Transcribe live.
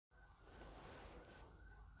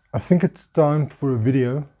I think it's time for a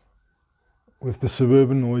video with the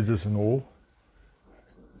suburban noises and all,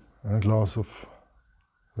 and a glass of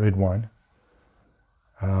red wine.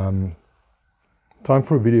 Time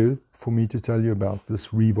for a video for me to tell you about this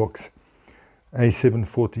Revox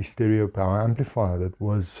A740 stereo power amplifier that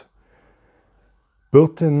was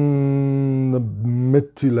built in the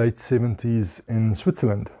mid to late 70s in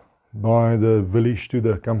Switzerland by the Willi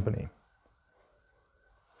Studer company.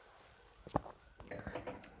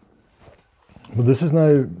 But this is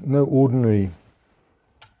no ordinary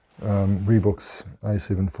Revox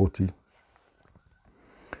A740.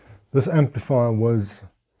 This amplifier was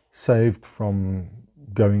saved from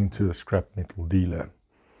going to a scrap metal dealer.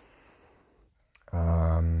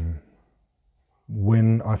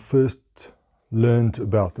 When I first learned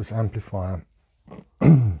about this amplifier,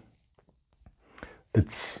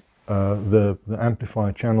 it's the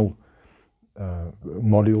amplifier channel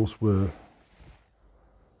modules were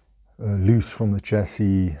loose from the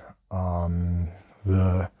chassis.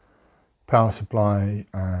 The power supply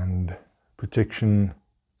and protection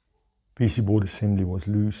PC board assembly was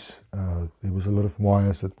loose. There was a lot of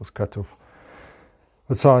wires that was cut off.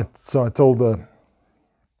 But so I told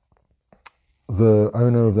the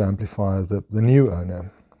owner of the amplifier, the new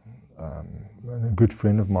owner, and a good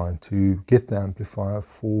friend of mine, to get the amplifier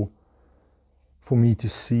for me to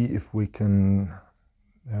see if we can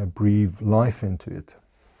breathe life into it.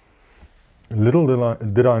 Little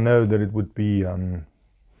did I know that it would be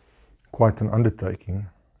quite an undertaking,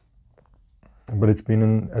 but it's been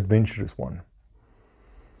an adventurous one.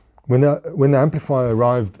 When the amplifier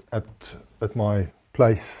arrived at my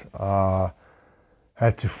place, I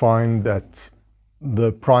had to find that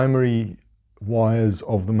the primary wires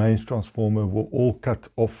of the mains transformer were all cut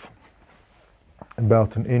off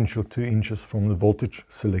about 1 inch or 2 inches from the voltage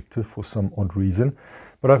selector for some odd reason.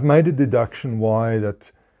 But I've made a deduction why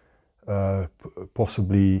that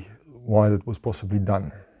was possibly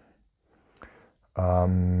done.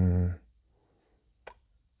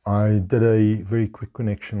 I did a very quick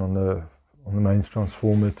connection on the mains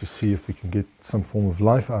transformer to see if we can get some form of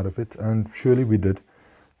life out of it, and surely we did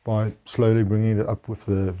by slowly bringing it up with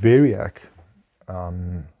the variac.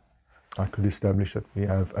 I could establish that we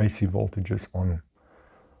have AC voltages on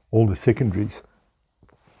all the secondaries.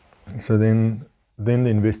 So then the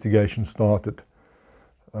investigation started.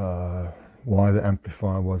 Why the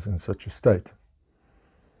amplifier was in such a state.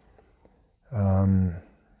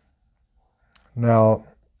 Now,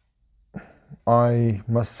 I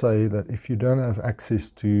must say that if you don't have access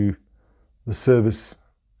to the service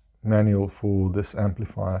manual for this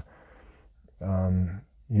amplifier,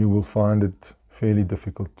 you will find it fairly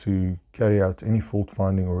difficult to carry out any fault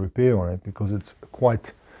finding or repair on it, because it's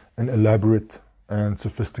quite an elaborate and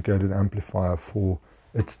sophisticated amplifier for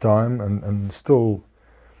its time, and still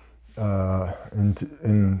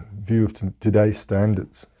in view of today's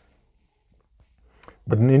standards.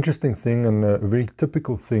 But an interesting thing, and a very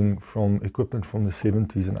typical thing from equipment from the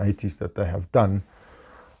 70s and 80s that they have done,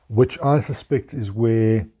 which I suspect is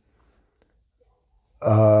where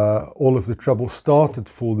all of the trouble started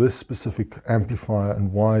for this specific amplifier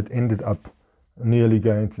and why it ended up nearly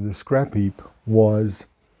going to the scrap heap, was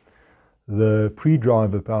the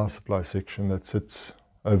pre-driver power supply section that sits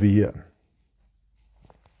over here.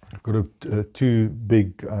 I've got two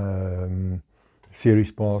big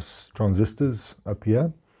series pass transistors up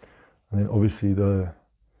here, and then obviously the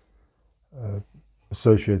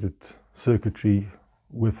associated circuitry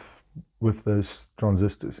with those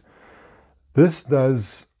transistors. This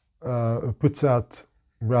puts out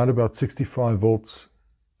around about 65 volts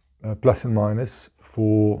plus and minus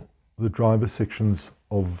for the driver sections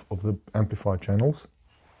of the amplifier channels.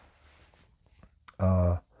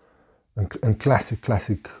 And classic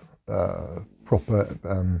proper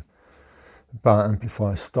power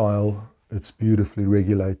amplifier style. It's beautifully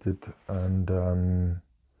regulated, and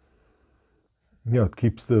it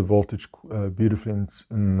keeps the voltage beautifully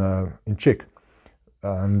in check.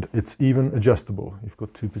 And it's even adjustable. You've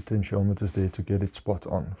got 2 potentiometers there to get it spot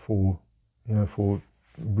on for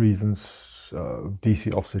reasons,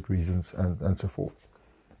 DC offset reasons, and so forth.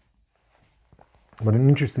 But an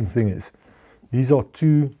interesting thing is, these are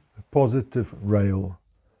 2 positive rail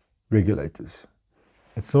regulators.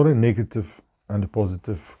 It's not a negative and a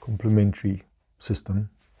positive complementary system.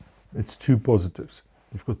 It's 2 positives.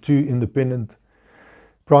 You've got 2 independent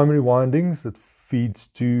primary windings that feeds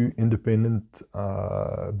 2 independent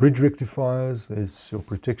bridge rectifiers. There's your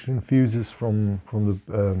protection fuses from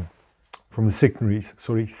the secondaries.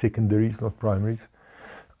 Sorry, secondaries, not primaries.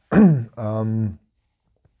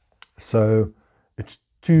 So it's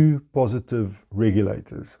 2 positive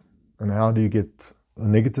regulators. And how do you get a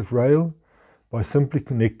negative rail by simply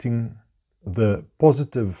connecting the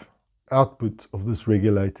positive output of this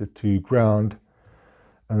regulator to ground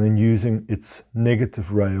and then using its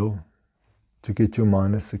negative rail to get your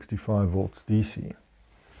minus 65 volts DC.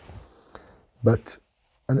 But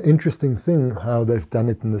an interesting thing how they've done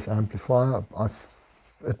it in this amplifier,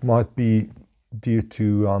 it might be due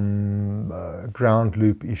to ground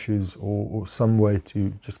loop issues or some way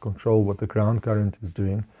to just control what the ground current is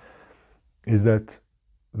doing, is that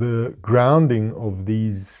the grounding of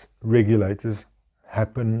these regulators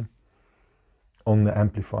happen on the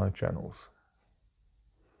amplifier channels.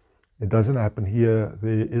 It doesn't happen here.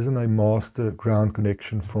 There isn't a master ground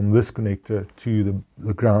connection from this connector to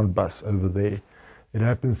the ground bus over there. It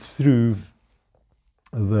happens through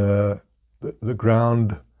the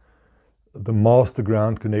ground, the master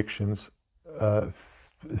ground connections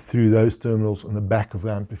through those terminals on the back of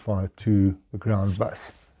the amplifier to the ground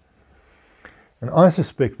bus. And I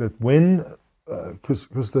suspect that when, because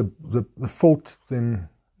the fault then,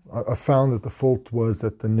 I found that the fault was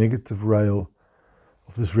that the negative rail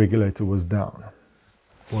of this regulator was down,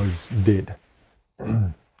 was dead.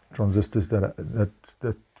 Transistors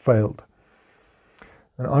that failed.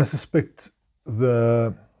 And I suspect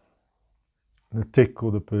the tech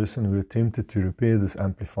or the person who attempted to repair this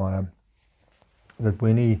amplifier, that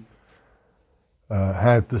when he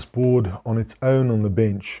had this board on its own on the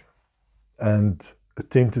bench and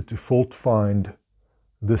attempted to fault find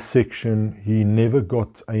this section, he never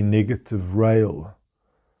got a negative rail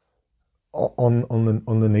on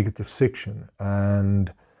the negative section,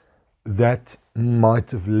 and that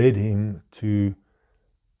might have led him to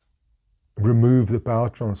remove the power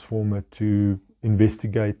transformer to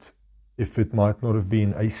investigate if it might not have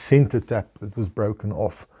been a center tap that was broken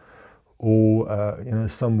off, or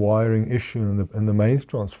some wiring issue in the mains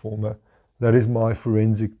transformer. That is my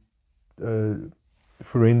forensic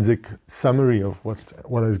summary of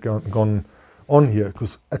what has gone on here.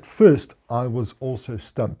 Because at first I was also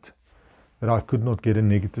stumped that I could not get a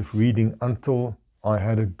negative reading until I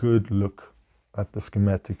had a good look at the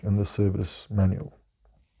schematic and the service manual.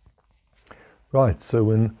 Right, so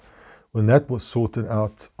when that was sorted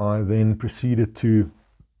out, I then proceeded to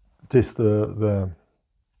test the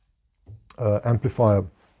amplifier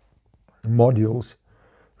modules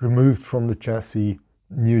removed from the chassis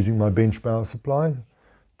using my bench power supply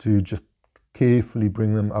to just carefully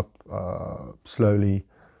bring them up slowly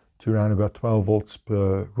to around about 12 volts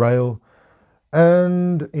per rail,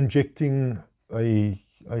 and injecting a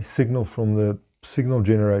signal from the signal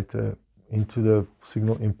generator into the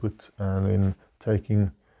signal input, and then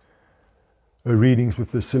taking readings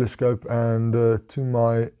with the oscilloscope. And to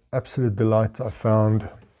my absolute delight, I found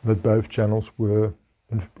that both channels were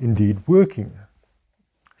indeed working.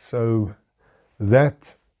 So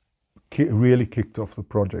that really kicked off the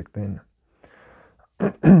project then.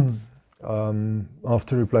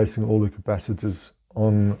 After replacing all the capacitors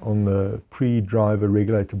on the pre-driver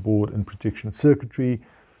regulator board and protection circuitry,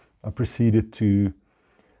 I proceeded to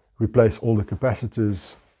replace all the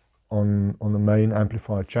capacitors on the main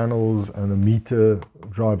amplifier channels and the meter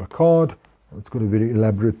driver card. It's got a very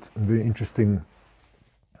elaborate and very interesting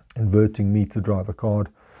inverting meter driver card,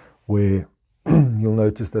 where you'll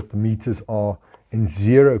notice that the meters are in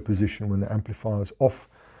 0 position when the amplifier is off.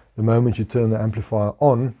 The moment you turn the amplifier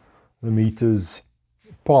on, the meters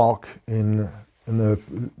park in the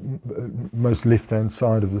most left-hand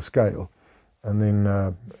side of the scale, and then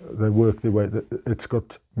they work their way. It's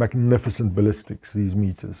got magnificent ballistics, these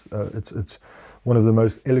meters. It's one of the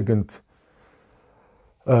most elegant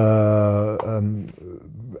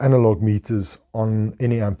analog meters on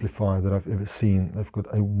any amplifier that I've ever seen. They've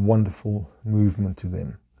got a wonderful movement to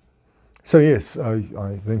them. So yes, I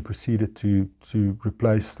then proceeded to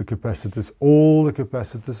replace the capacitors, all the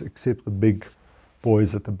capacitors except the big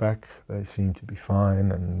boys at the back. They seem to be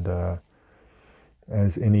fine, and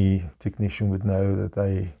as any technician would know, that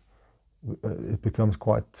it becomes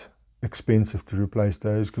quite expensive to replace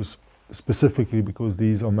those, specifically because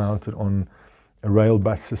these are mounted on a rail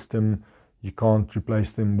bus system. You can't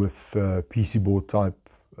replace them with PC board type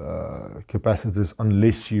capacitors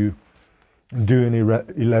unless you do an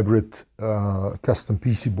elaborate custom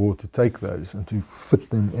PC board to take those and to fit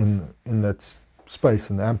them in that space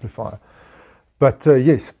in the amplifier. But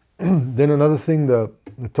yes, then another thing, the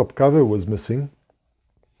top cover was missing.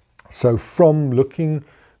 So from looking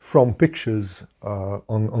from pictures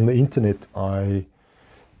on the internet, I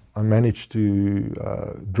managed to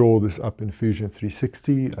draw this up in Fusion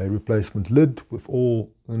 360, a replacement lid with all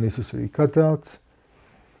the necessary cutouts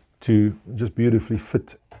to just beautifully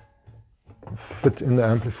fit in the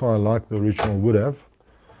amplifier like the original would have.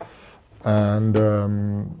 and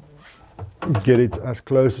get it as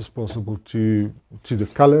close as possible to the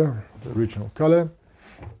color, the original color.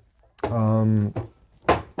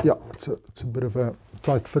 Yeah, it's a bit of a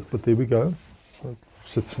tight fit, but there we go. It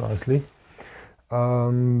sits nicely.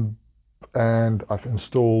 And I've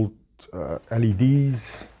installed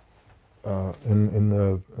LEDs in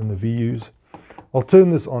the VUs. I'll turn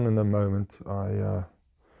this on in a moment. I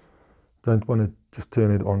don't want to just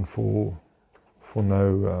turn it on for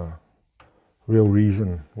no real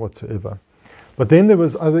reason whatsoever. But then there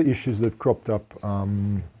was other issues that cropped up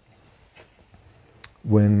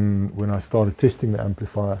when I started testing the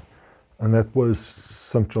amplifier, and that was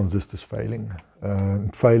some transistors failing,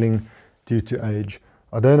 failing due to age.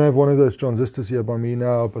 I don't have one of those transistors here by me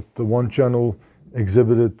now, but the one channel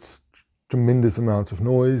exhibited tremendous amounts of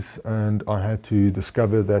noise, and I had to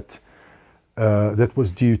discover that that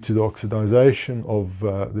was due to the oxidization of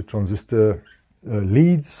the transistor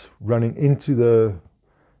leads running into the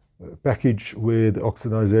package, where the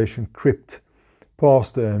oxidization crept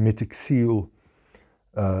past the hermetic seal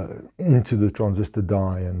into the transistor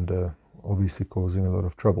die, and obviously causing a lot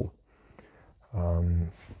of trouble.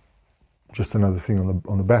 Just another thing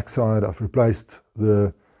on the back side, I've replaced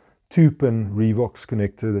the 2-pin Revox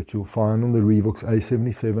connector that you'll find on the Revox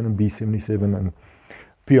A740 and B77 and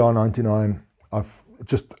PR99. I've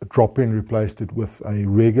just drop-in replaced it with a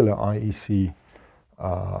regular IEC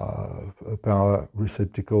power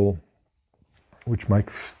receptacle, which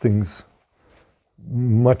makes things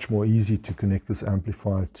much more easy to connect this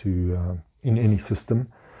amplifier to in any system.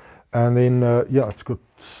 And then yeah, it's got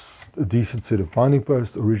a decent set of binding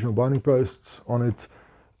posts, original binding posts on it,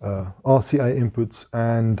 RCA inputs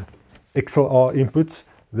and XLR inputs.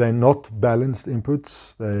 They're not balanced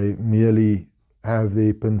inputs, they merely have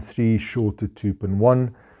their pin 3 shorted to pin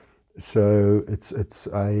 1, so it's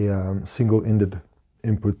a single-ended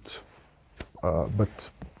input, but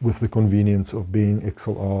with the convenience of being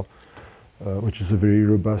XLR, which is a very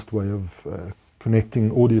robust way of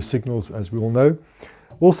connecting audio signals, as we all know.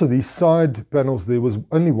 Also, these side panels, there was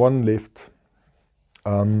only one left,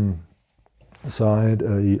 so I had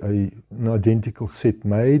an identical set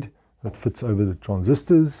made that fits over the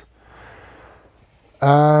transistors.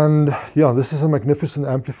 And yeah, this is a magnificent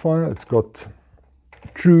amplifier. It's got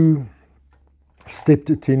true stepped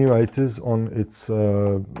attenuators on its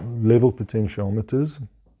level potentiometers,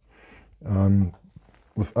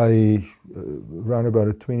 with a around about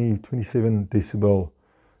a 27 decibel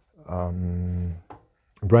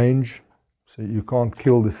range. So you can't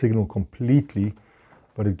kill the signal completely,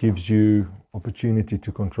 but it gives you opportunity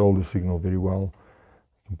to control the signal very well.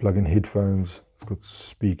 You can plug in headphones. It's got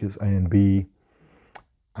speakers A and B.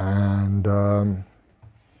 And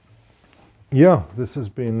yeah, this has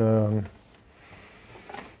been a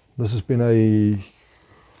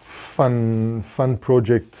fun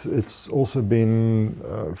project. It's also been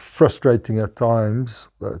frustrating at times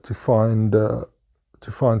to find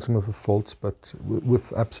some of the faults, but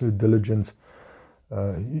with absolute diligence,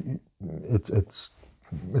 it's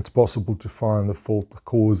possible to find the fault, the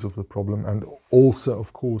cause of the problem. And also,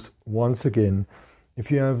 of course, once again, if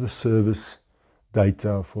you have the service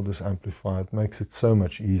data for this amplifier, it makes it so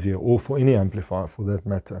much easier, or for any amplifier for that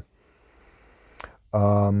matter.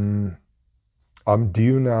 I'm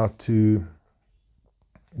due now to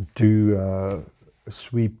do a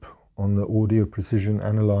sweep on the audio precision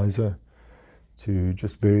analyzer to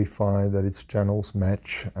just verify that its channels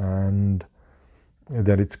match and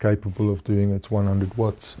that it's capable of doing its 100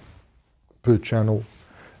 watts per channel.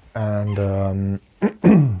 And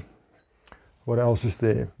what else is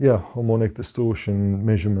there? Yeah, harmonic distortion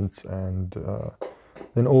measurements, and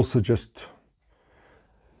then also just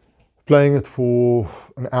playing it for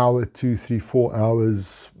an hour, 2, 3, 4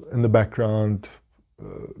 hours in the background,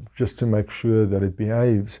 just to make sure that it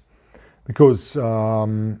behaves. Because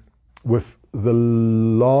with the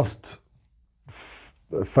last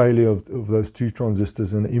failure of those 2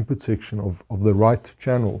 transistors in the input section of the right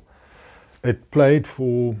channel, it played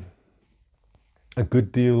for a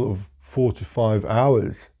good deal of 4 to 5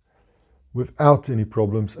 hours without any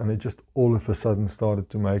problems, and it just all of a sudden started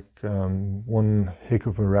to make one heck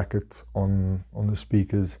of a racket on the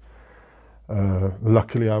speakers.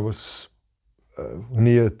 Luckily, I was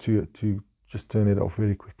near to just turn it off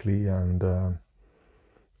very quickly, and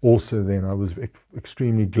also then I was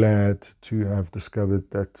extremely glad to have discovered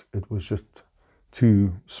that it was just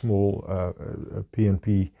 2 small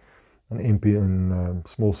PNP and NPN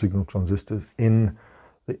small signal transistors in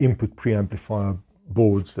the input preamplifier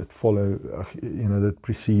boards that follow, that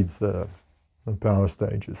precedes the power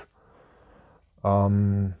stages.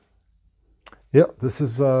 Yeah, this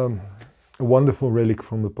is a a wonderful relic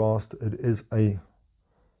from the past. It is a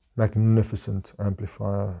magnificent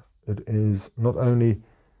amplifier. It is not only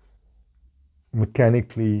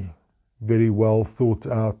mechanically very well thought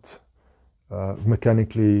out.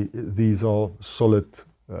 Mechanically, these are solid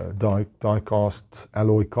die cast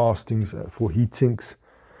alloy castings for heat sinks.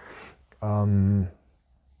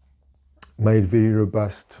 Made very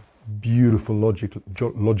robust, beautiful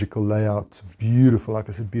logical layout, beautiful, like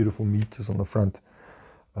I said, beautiful meters on the front.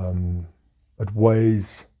 It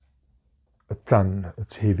weighs a ton.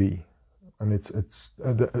 It's heavy, and it's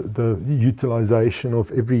the utilization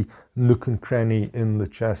of every nook and cranny in the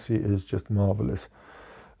chassis is just marvelous.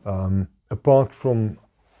 Apart from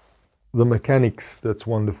the mechanics that's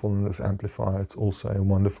wonderful in this amplifier, it's also a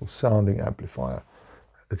wonderful sounding amplifier.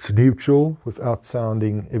 It's neutral without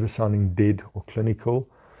ever sounding dead or clinical.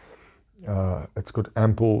 It's got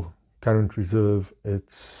ample current reserve.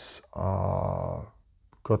 It's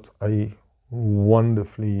got a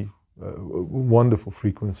wonderful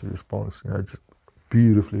frequency response. Just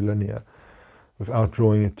beautifully linear, without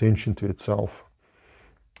drawing attention to itself.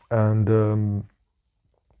 And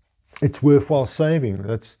it's worthwhile saving.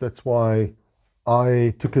 That's why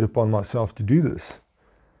I took it upon myself to do this.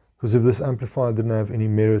 Because if this amplifier didn't have any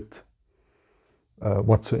merit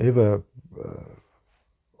whatsoever,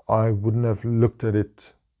 I wouldn't have looked at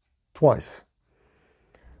it twice.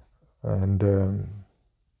 And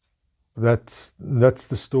that's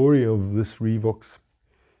the story of this Revox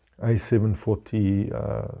A740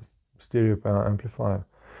 stereo power amplifier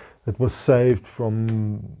that was saved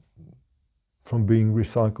from being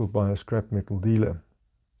recycled by a scrap metal dealer.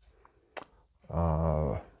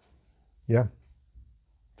 Yeah.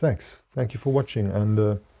 Thanks. Thank you for watching,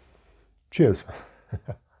 and cheers.